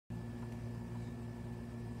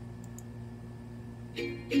I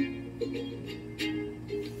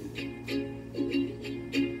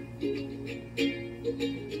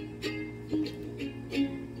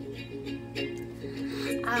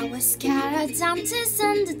was scared of dentists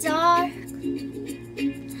in the dark.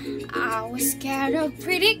 I was scared of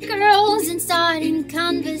pretty girls and starting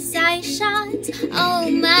conversations. All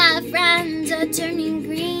my friends are turning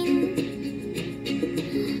green.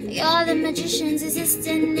 You're the magicians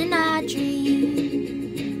existing in our dream.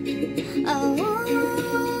 Oh,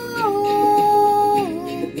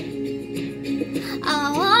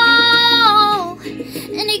 oh,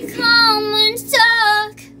 and he come and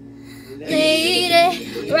stuck.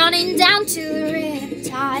 Lady, running down to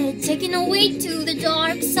Riptide, taking away to the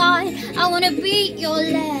dark side. I wanna be your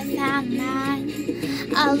left-hand man.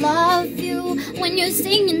 I love you when you're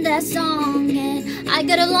singing that song, and I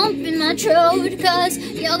got a lump in my throat, cause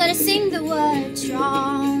you're gonna sing the words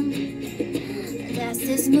wrong. There's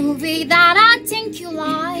this movie that I think you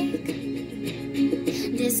like.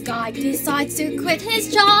 This guy decides to quit his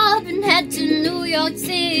job and head to New York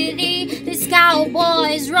City. This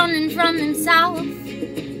cowboy's running from himself,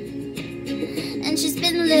 and she's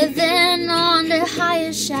been living on the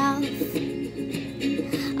higher shelf.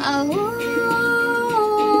 Oh,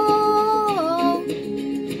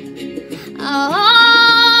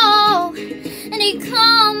 oh, and he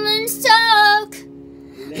come and stuck.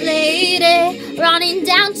 Lady, running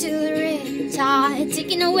down to the Riptide,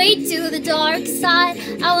 taking away to the dark side.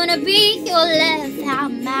 I wanna be your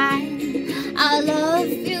left-hand man. I love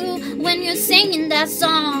you when you're singing that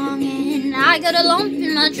song, and I got a lump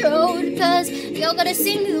in my throat, cause you're gonna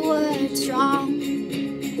sing the words wrong.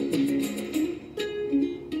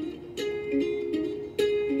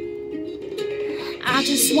 I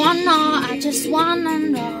just wanna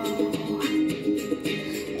know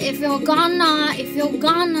if you're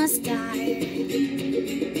gonna stay.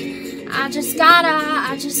 I just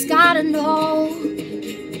gotta know.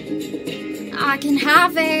 I can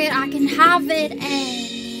have it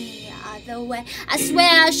any other way. I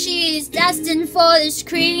swear she's destined for the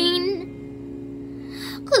screen.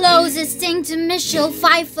 Closest thing to Michelle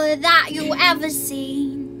Pfeiffer that you ever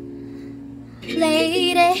seen.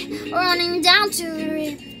 Lady, running down to the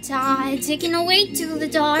Riptide, taking away to the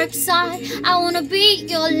dark side. I wanna be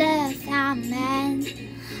your left-hand man.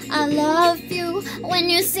 I love you when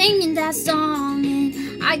you're singing that song, and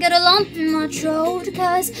I got a lump in my throat,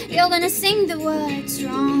 cause you're gonna sing the words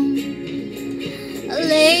wrong.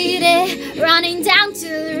 Lady, running down to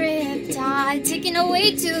the Riptide, taking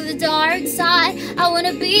away to the dark side. I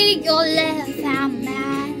wanna be your left-hand man.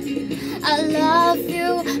 I love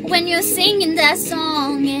you when you're singing that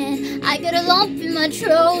song, and I got a lump in my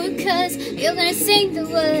throat, cause you're gonna sing the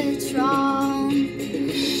words wrong.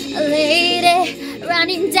 Lady,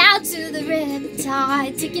 running down to the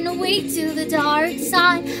Riptide, taking away to the dark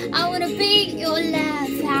side. I wanna be your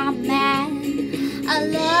left-hand man. I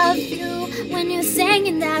love you when you're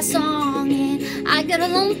singing that song, and I got a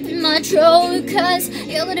lump in my throat, cause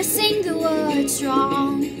you're gonna sing the words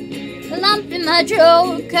wrong. A lump in my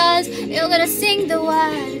throat, cause you're gonna sing the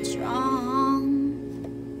words